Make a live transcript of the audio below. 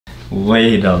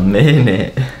Wait a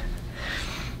minute.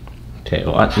 Okay,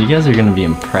 what? You guys are gonna be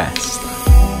impressed.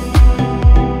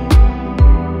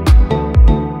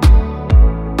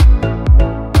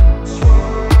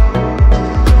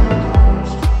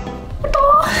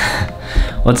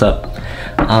 What's up?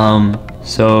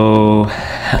 So,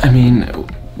 I mean,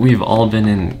 we've all been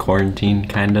in quarantine,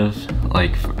 kind of,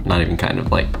 like, not even kind of,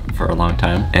 like, for a long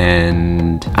time.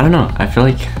 And I don't know, I feel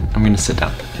like I'm gonna sit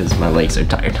down because my legs are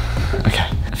tired. Okay.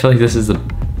 I feel like this is the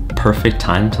perfect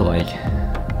time to, like,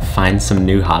 find some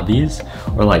new hobbies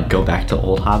or, like, go back to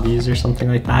old hobbies or something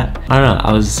like that. I don't know,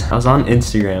 I was on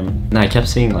Instagram and I kept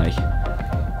seeing, like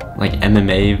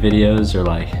MMA videos or,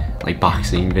 like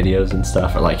boxing videos and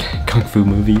stuff, or, like, kung fu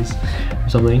movies or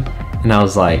something. And I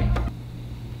was like,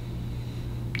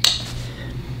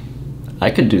 I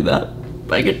could do that.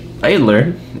 I could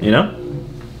learn, you know?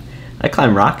 I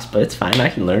climb rocks, but it's fine, I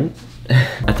can learn.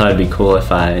 I thought it'd be cool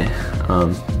if I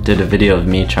did a video of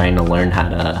me trying to learn how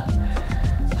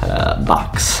to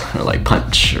box or, like,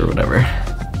 punch or whatever.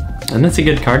 And it's a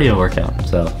good cardio workout,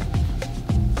 so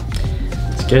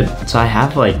it's good. So I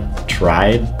have, like,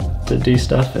 tried to do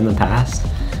stuff in the past,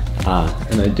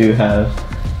 and I do have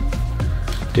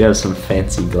some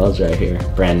fancy gloves right here,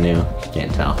 brand new, if you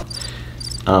can't tell.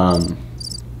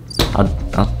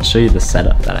 I'll show you the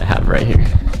setup that I have right here.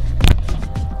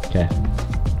 Okay,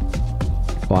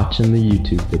 watching the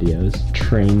YouTube videos,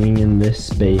 training in this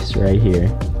space right here.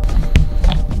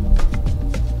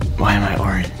 Why am I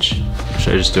orange?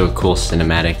 Should I just do a cool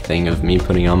cinematic thing of me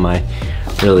putting on my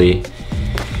really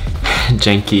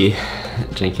janky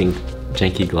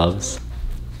gloves?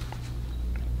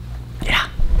 Yeah,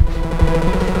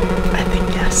 I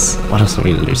think yes. What else are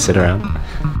we gonna do? Sit around?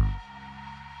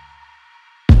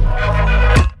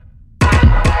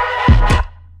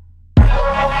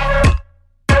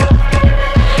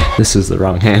 This is the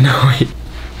wrong hand. Wait.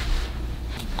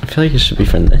 I feel like it should be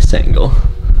from this angle.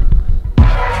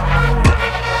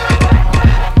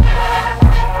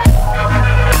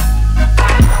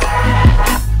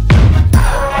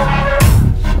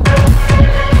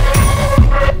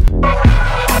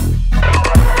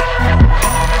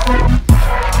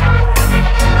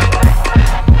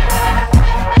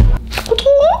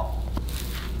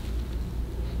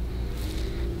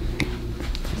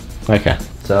 Okay,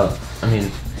 so, I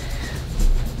mean,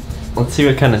 let's see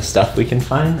what kind of stuff we can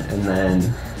find, and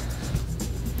then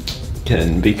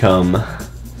can become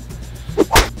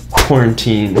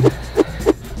quarantine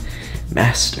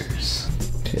masters.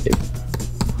 Okay,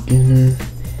 beginner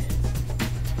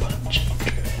punching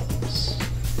drills.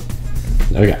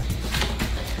 Okay,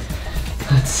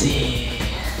 let's see.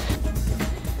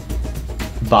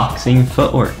 Boxing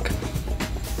footwork.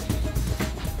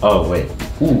 Oh wait,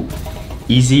 ooh.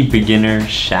 Easy beginner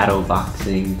shadow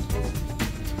boxing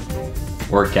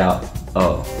workout.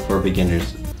 Oh, for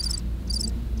beginners.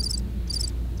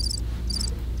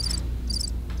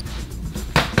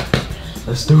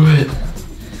 Let's do it.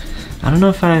 I don't know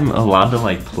if I'm allowed to,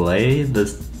 like, play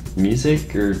the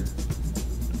music or...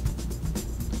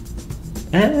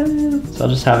 so I'll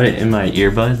just have it in my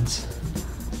earbuds.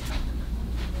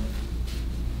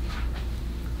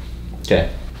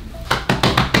 Okay.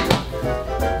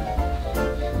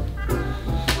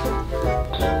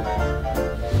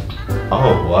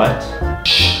 Oh, what?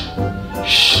 Shh.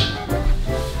 Shh.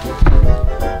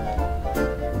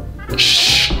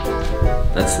 Shh.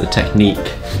 That's the technique.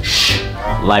 Shh.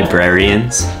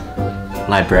 Librarians.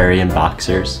 Librarian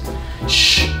boxers.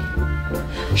 Shh.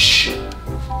 Shh.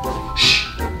 Shh.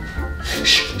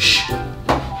 Shh. Shh.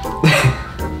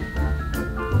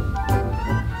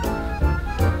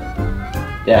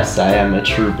 Yes, I am a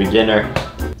true beginner.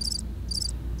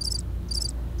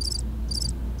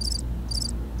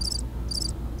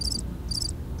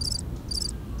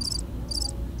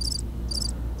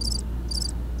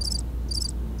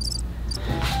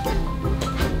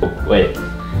 Wait,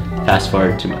 fast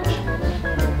forward too much.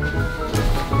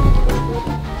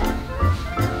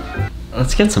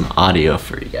 Let's get some audio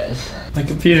for you guys. My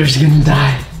computer's gonna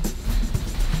die.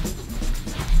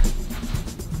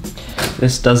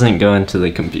 This doesn't go into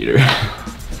the computer.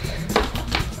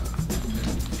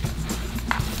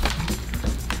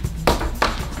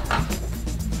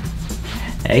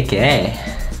 Okay,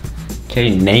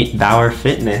 Nate Bauer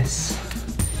Fitness.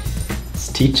 It's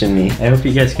teaching me. I hope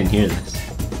you guys can hear this.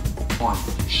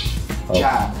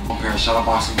 Jab. Pair of shadow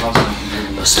boxing gloves.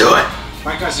 Let's do it.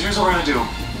 Alright guys, so here's what we're gonna do.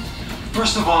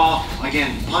 First of all,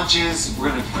 again, punches. We're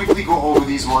gonna quickly go over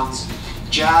these ones.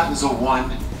 Jab is a 1,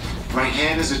 right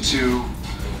hand is a 2,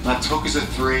 left hook is a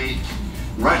 3,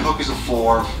 right hook is a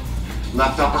 4,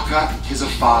 left uppercut is a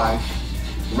 5,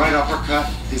 right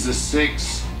uppercut is a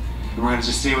 6, And we're gonna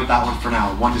just stay with that one for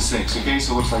now. 1 to 6. Okay,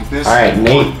 so it looks like this. All right,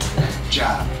 Nate.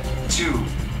 Jab. 2.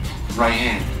 Right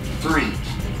hand. 3.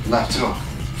 Left hook.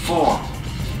 4.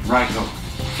 Right hook.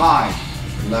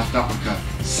 5. Left uppercut.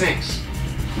 6.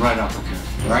 Right uppercut.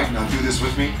 All right, now do this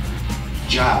with me.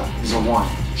 Jab is a 1.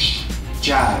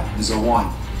 Jab is a 1.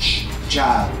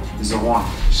 Jab is a 1.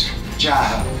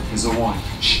 Jab is a 1.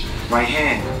 Right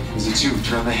hand is a 2.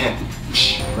 Turn the hip.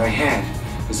 Right hand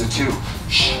is a 2.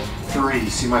 3.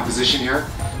 See my position here?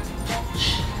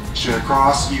 Straight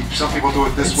across. Some people do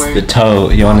it this way. The toe.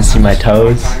 You want to see my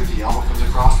toes? The elbow comes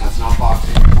across. That's not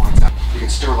boxing. You can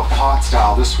stir the pot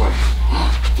style this way.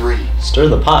 3. Stir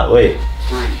the pot. Wait.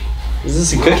 3. Is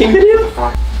this a cooking video?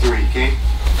 3. Okay.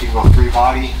 You can go 3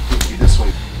 body. You can be this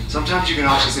way. Sometimes you can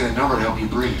also say the number to help you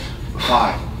breathe.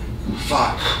 5.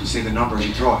 5. You say the number as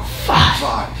you throw it. 5.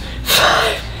 5.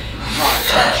 5. 5.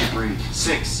 Helps you breathe.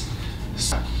 6.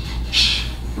 7.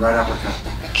 Right uppercut.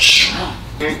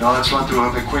 Okay, now let's run through a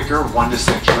little bit quicker. 1 to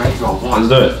 6. Ready? Go. 1. Let's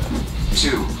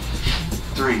do it. 2.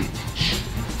 3.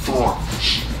 4.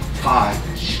 5.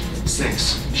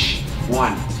 6.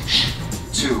 1.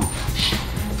 2.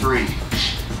 3.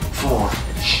 4.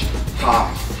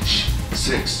 5.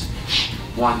 6.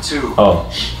 1, 2. Oh.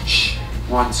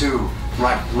 1, 2.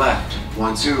 Right, left.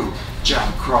 1, 2.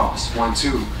 Jab, cross. 1,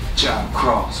 2. Jab,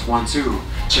 cross. 1, 2.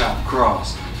 Jab,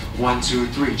 cross. 1, 2,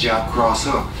 3. Jab, cross,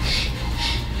 hook.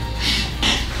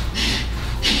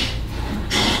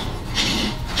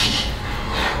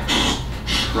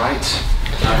 Right.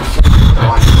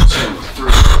 1, 2,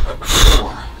 3,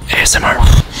 4. ASMR.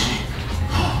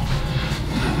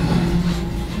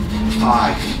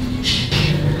 5.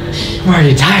 I'm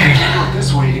already tired.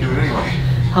 This way you can do it anyway.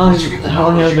 How long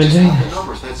have I been doing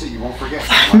this? That's it, you won't forget.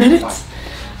 5 minutes?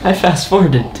 I fast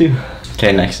forwarded too.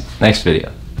 Okay, next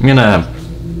video. I'm gonna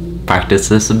practice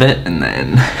this a bit and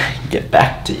then get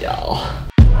back to y'all.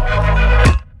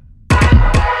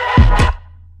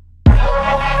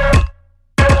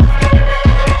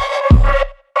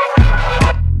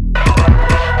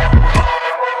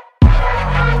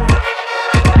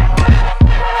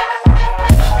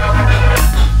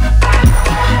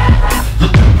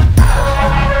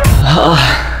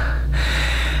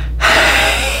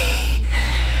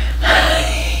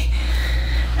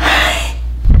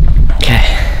 Okay,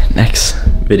 next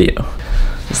video.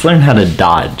 Let's learn how to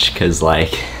dodge, cause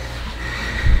like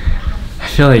I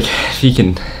feel like if you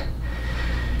can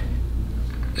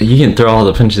throw all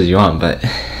the punches you want, but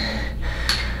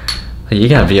you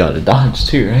gotta be able to dodge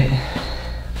too, right?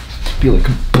 Be like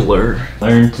a blur.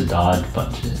 Learn to dodge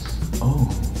punches. Oh.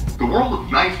 The world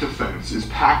of knife defense is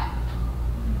packed.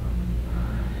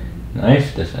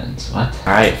 Knife defense, what?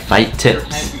 Alright, fight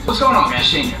tips. What's going on, guys?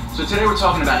 Shane here. So today we're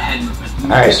talking about head movement.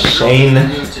 Alright, Shane.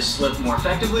 To slip more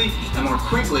effectively and more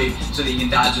quickly so that you can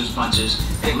dodge those punches.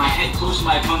 Get my head close to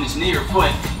my opponent's knee or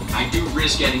foot, I do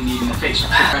risk getting kneed in the face.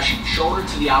 Progression, shoulder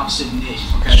to the opposite knee.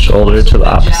 Okay? Shoulder to the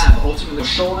opposite. Jab, ultimately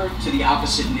shoulder to the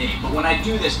opposite knee. But when I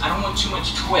do this, I don't want too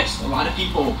much twist. A lot of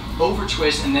people over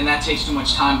twist and then that takes too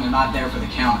much time and they're not there for the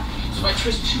counter. So if I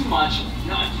twist too much,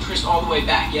 now I have to twist all the way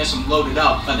back. Yes, I'm loaded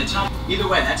up. By the time, either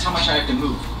way, that's how much I have to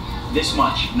move. This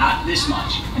much, not this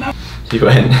much. And I You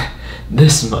went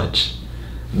this much,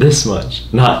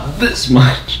 not this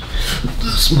much,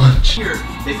 this much. here,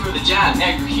 they throw the jab, now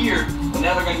you're here, but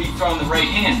now they're going to be throwing the right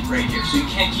hand right here. So you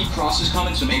can't keep crosses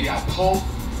coming, so maybe I pull,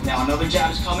 now another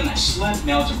jab is coming, I slip,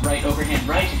 now it's a right overhand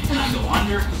right, and I go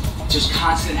under, just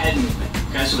constant head movement.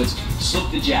 Okay, so it's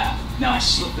slip the jab, now I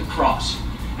slip the cross,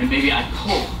 and maybe I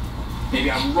pull,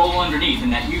 maybe I roll underneath in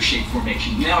that U-shaped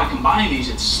formation. Now I combine these,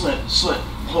 it's slip, slip,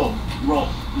 pull, roll,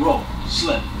 roll,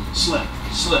 slip, slip,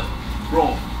 slip,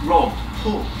 roll, roll,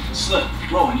 pull, slip,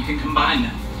 roll, and you can combine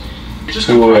them. You're just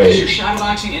going to practice your shadow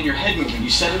boxing and your head movement. You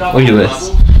set it up on a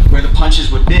level where the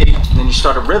punches would be, and then you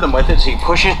start a rhythm with it, so you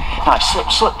push it, and I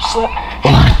slip, slip, slip,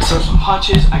 throw some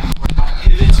punches, I can work on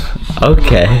pivots.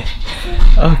 Okay,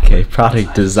 okay,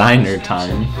 product designer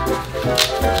time.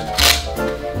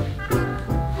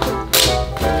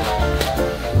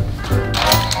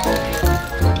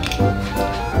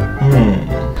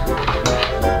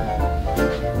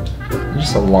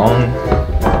 Just a long,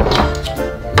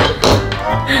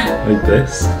 like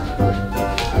this.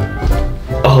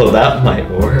 Oh, that might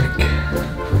work.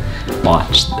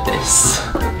 Watch this.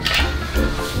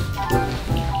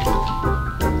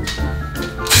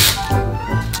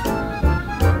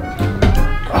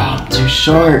 Oh, I'm too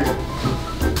short.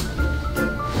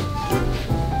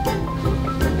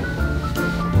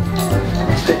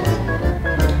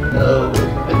 No,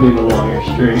 I need a longer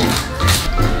string.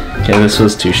 Okay, this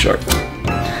was too short.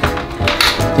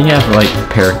 I think I have like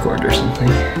paracord or something.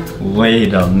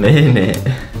 Wait a minute.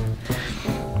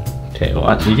 Okay,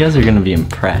 watch. You guys are gonna be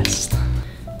impressed.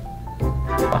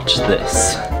 Watch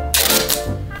this.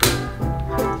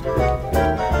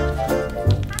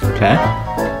 Okay.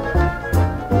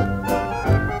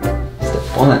 Step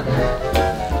 1.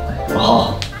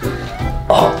 Oh,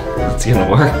 it's gonna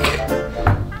work.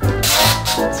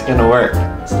 It's gonna work.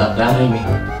 Stop doubting me.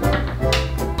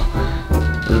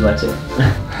 This is my tip.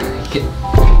 Okay.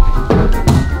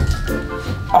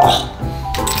 Oh,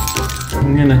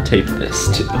 I'm gonna tape this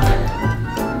too.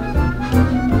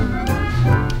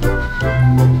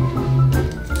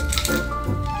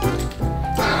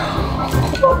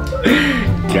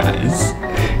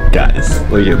 Guys,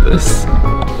 look at this.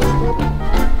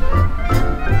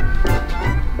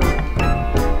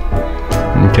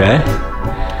 Okay,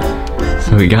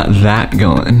 so we got that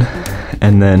going,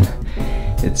 and then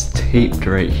it's taped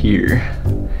right here,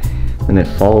 and it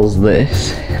follows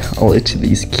this all into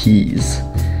these keys.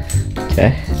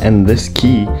 Okay, and this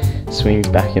key swings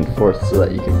back and forth so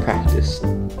that you can practice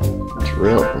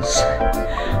drills.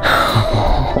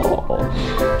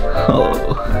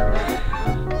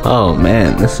 Oh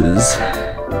man, this is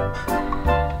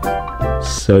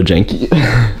so janky.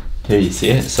 Here, you see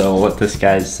it? So what this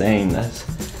guy's saying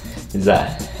is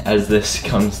that as this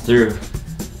comes through,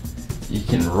 you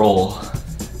can roll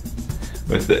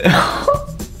with it.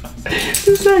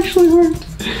 This actually worked.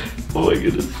 Oh my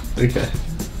goodness. Okay.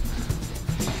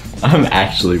 I'm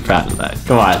actually proud of that.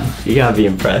 Come on, you gotta be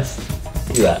impressed.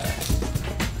 Look at that.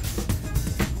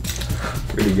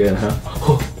 Pretty good, huh?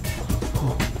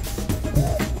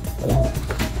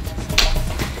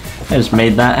 I just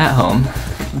made that at home.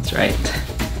 That's right.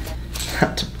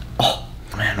 Oh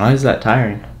man, why is that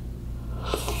tiring?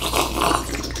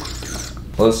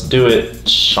 Let's do it.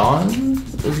 Sean?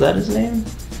 Is that his name?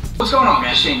 What's going on,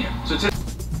 man? Shane here. So today,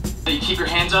 you keep your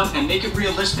hands up and make it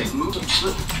realistic. Move,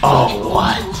 slip. Oh,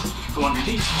 what? Go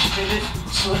underneath, pivot,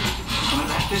 slip. Coming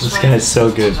back this way. This guy's so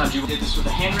good. Sometimes you did this with a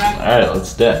hand wrap. Alright,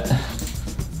 let's do it.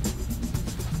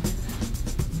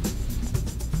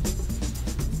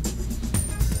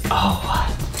 Oh, what?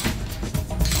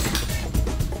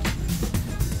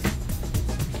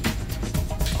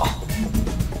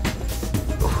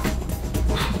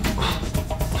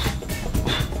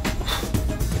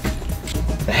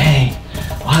 Dang,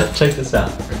 what? Check this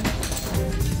out.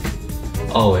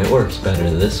 Oh, it works better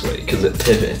this way because it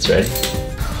pivots, right?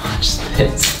 Watch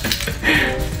this.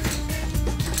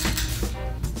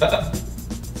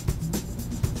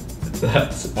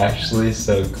 That's actually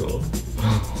so cool.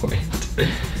 Wait.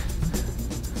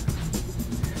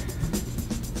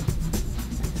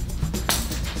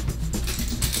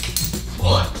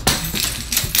 What?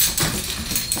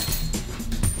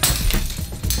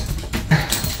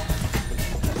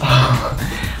 Oh,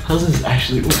 how's this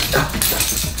actually work?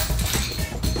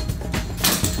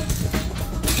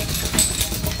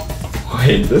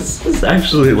 Wait, this is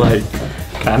actually like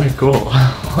kind of cool.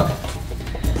 What?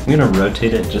 I'm gonna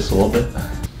rotate it just a little bit.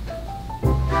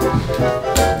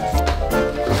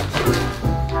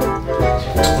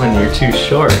 When you're too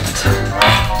short.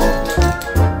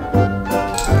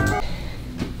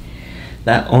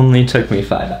 That only took me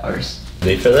 5 hours.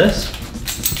 Ready for this?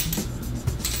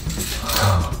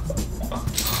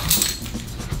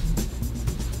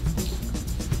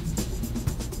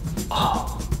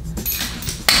 Oh.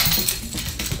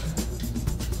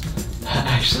 That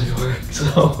actually works.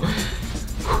 So.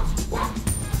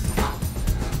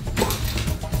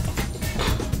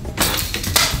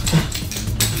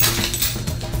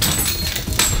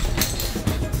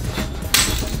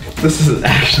 This is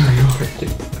actually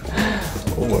working.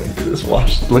 Oh my goodness,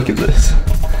 watch, look at this.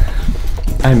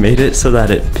 I made it so that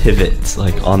it pivots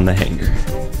like on the hanger.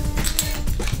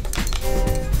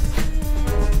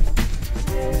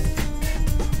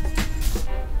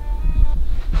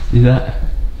 See that?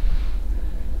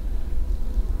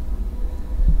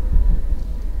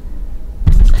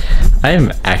 I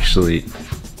am actually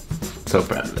so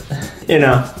proud of it. You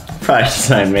know, product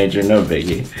design major, no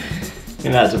biggie.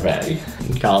 You're not so bad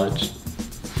in college.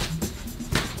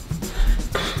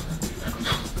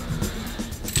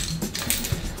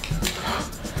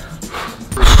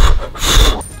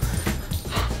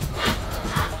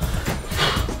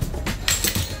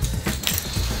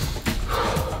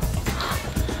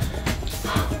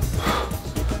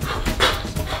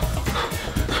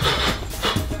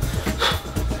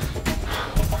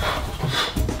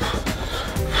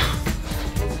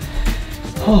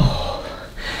 Oh,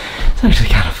 it's actually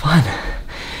kind of fun.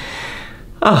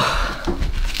 Oh,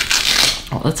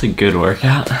 well, that's a good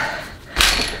workout.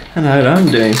 I know what I'm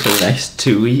doing for the next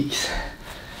 2 weeks.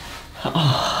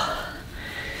 Oh.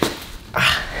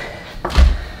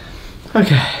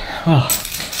 Okay, well,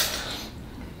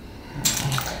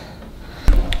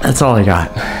 that's all I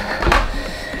got.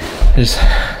 I just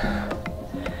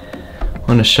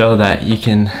want to show that you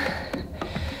can,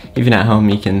 even at home,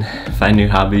 you can find new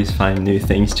hobbies, find new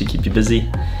things to keep you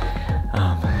busy.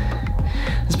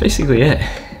 That's basically it.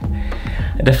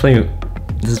 This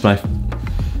is my,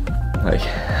 like,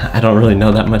 I don't really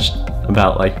know that much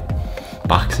about like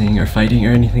boxing or fighting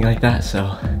or anything like that,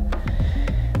 so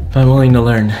if I'm willing to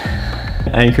learn,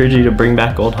 I encourage you to bring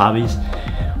back old hobbies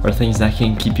or things that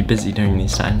can keep you busy during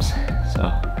these times. So,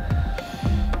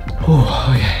 whew,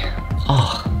 okay.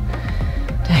 Oh,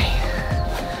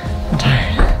 dang, I'm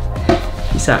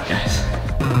tired. Peace out, guys.